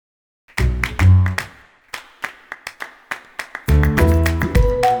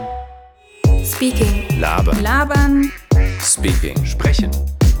Speaking. Labern. Speaking. Sprechen.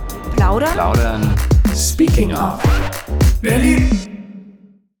 Plaudern. Speaking of. Berlin.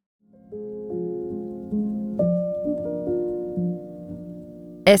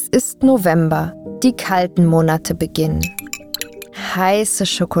 Es ist November, die kalten Monate beginnen. Heiße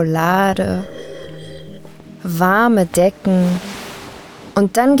Schokolade, warme Decken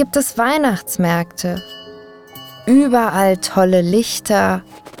und dann gibt es Weihnachtsmärkte. Überall tolle Lichter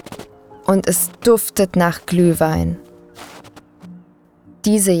und es duftet nach Glühwein.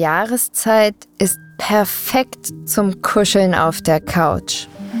 Diese Jahreszeit ist perfekt zum Kuscheln auf der Couch.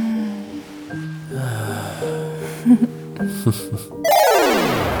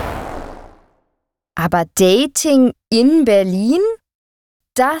 Aber Dating in Berlin?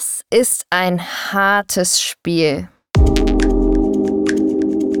 Das ist ein hartes Spiel.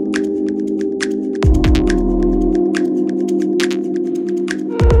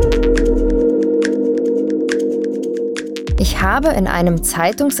 Ich habe in einem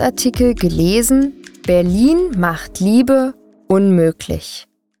Zeitungsartikel gelesen, Berlin macht Liebe unmöglich.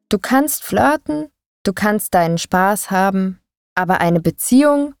 Du kannst flirten, du kannst deinen Spaß haben, aber eine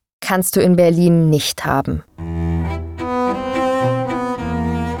Beziehung kannst du in Berlin nicht haben.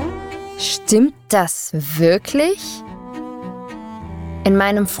 Stimmt das wirklich? In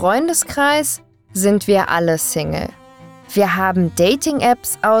meinem Freundeskreis sind wir alle Single. Wir haben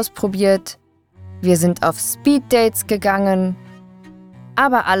Dating-Apps ausprobiert, wir sind auf Speeddates gegangen,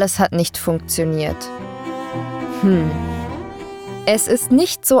 aber alles hat nicht funktioniert. Es ist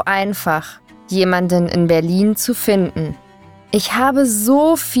nicht so einfach, jemanden in Berlin zu finden. Ich habe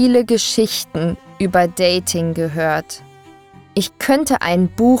so viele Geschichten über Dating gehört. Ich könnte ein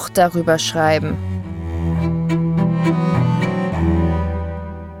Buch darüber schreiben.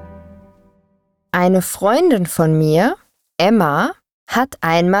 Eine Freundin von mir, Emma, hat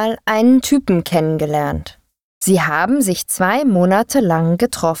einmal einen Typen kennengelernt. Sie haben sich 2 Monate lang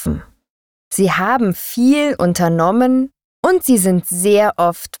getroffen. Sie haben viel unternommen und sie sind sehr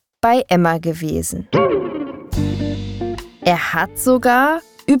oft bei Emma gewesen. Er hat sogar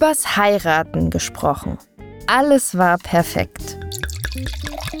übers Heiraten gesprochen. Alles war perfekt.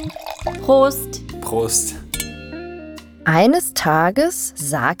 Prost. Prost. Eines Tages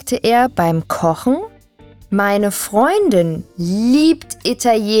sagte er beim Kochen, meine Freundin liebt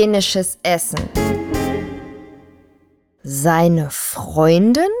italienisches Essen. Seine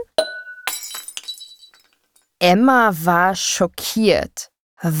Freundin? Emma war schockiert.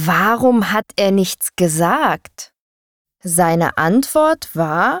 Warum hat er nichts gesagt? Seine Antwort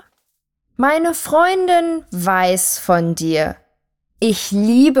war, meine Freundin weiß von dir. Ich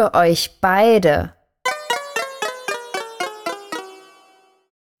liebe euch beide.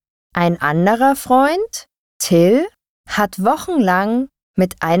 Ein anderer Freund, Till, hat wochenlang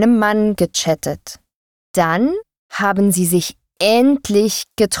mit einem Mann gechattet. Dann haben sie sich endlich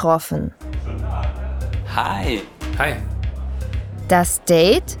getroffen. Hi. Das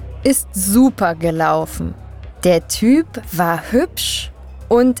Date ist super gelaufen. Der Typ war hübsch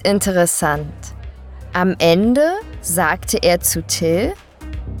und interessant. Am Ende sagte er zu Till,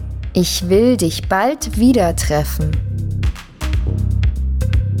 ich will dich bald wieder treffen.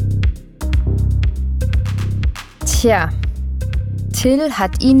 Tja, Till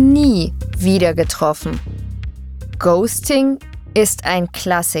hat ihn nie wieder getroffen. Ghosting ist ein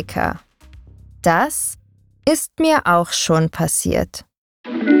Klassiker. Das ist mir auch schon passiert.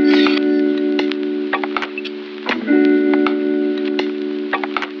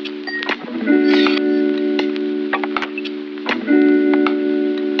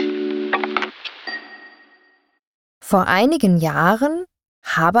 Vor einigen Jahren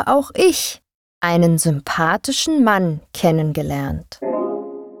habe auch ich einen sympathischen Mann kennengelernt.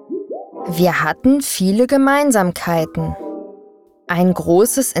 Wir hatten viele Gemeinsamkeiten. Ein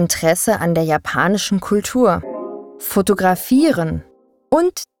großes Interesse an der japanischen Kultur, Fotografieren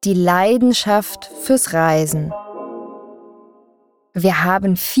und die Leidenschaft fürs Reisen. Wir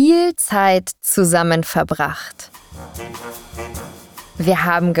haben viel Zeit zusammen verbracht. Wir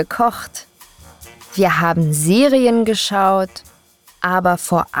haben gekocht. Wir haben Serien geschaut. Aber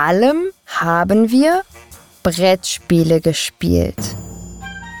vor allem haben wir Brettspiele gespielt.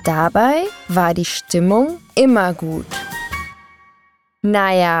 Dabei war die Stimmung immer gut.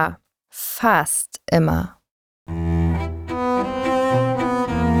 Naja, fast immer.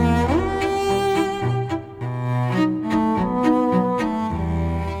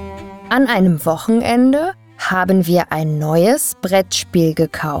 An einem Wochenende haben wir ein neues Brettspiel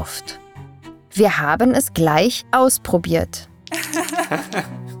gekauft. Wir haben es gleich ausprobiert.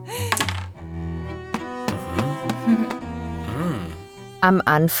 Am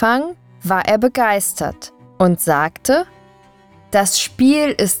Anfang war er begeistert und sagte: Das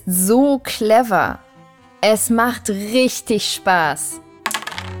Spiel ist so clever. Es macht richtig Spaß.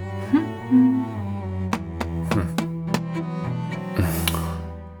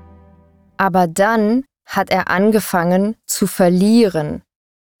 Aber dann hat er angefangen zu verlieren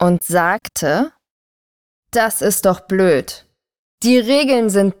und sagte: Das ist doch blöd. Die Regeln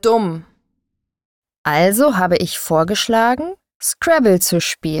sind dumm. Also habe ich vorgeschlagen, Scrabble zu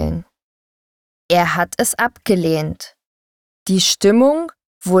spielen. Er hat es abgelehnt. Die Stimmung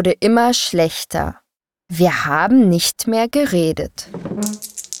wurde immer schlechter. Wir haben nicht mehr geredet.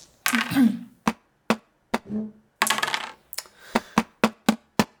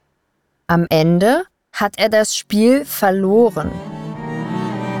 Am Ende hat er das Spiel verloren.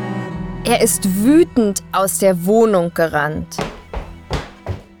 Er ist wütend aus der Wohnung gerannt.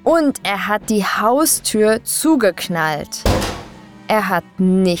 Und er hat die Haustür zugeknallt. Er hat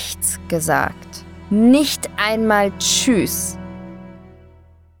nichts gesagt. Nicht einmal Tschüss.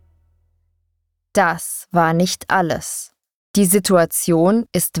 Das war nicht alles. Die Situation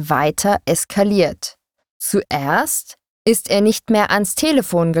ist weiter eskaliert. Zuerst ist er nicht mehr ans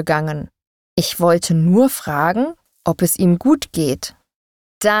Telefon gegangen. Ich wollte nur fragen, ob es ihm gut geht.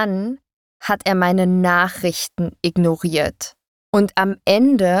 Dann hat er meine Nachrichten ignoriert. Und am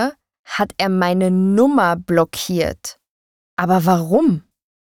Ende hat er meine Nummer blockiert. Aber warum?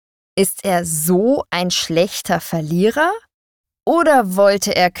 Ist er so ein schlechter Verlierer? Oder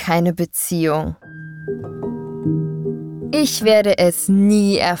wollte er keine Beziehung? Ich werde es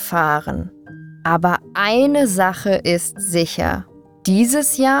nie erfahren. Aber eine Sache ist sicher.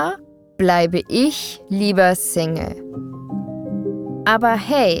 Dieses Jahr bleibe ich lieber Single. Aber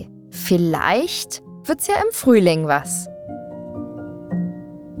hey, vielleicht wird's ja im Frühling was.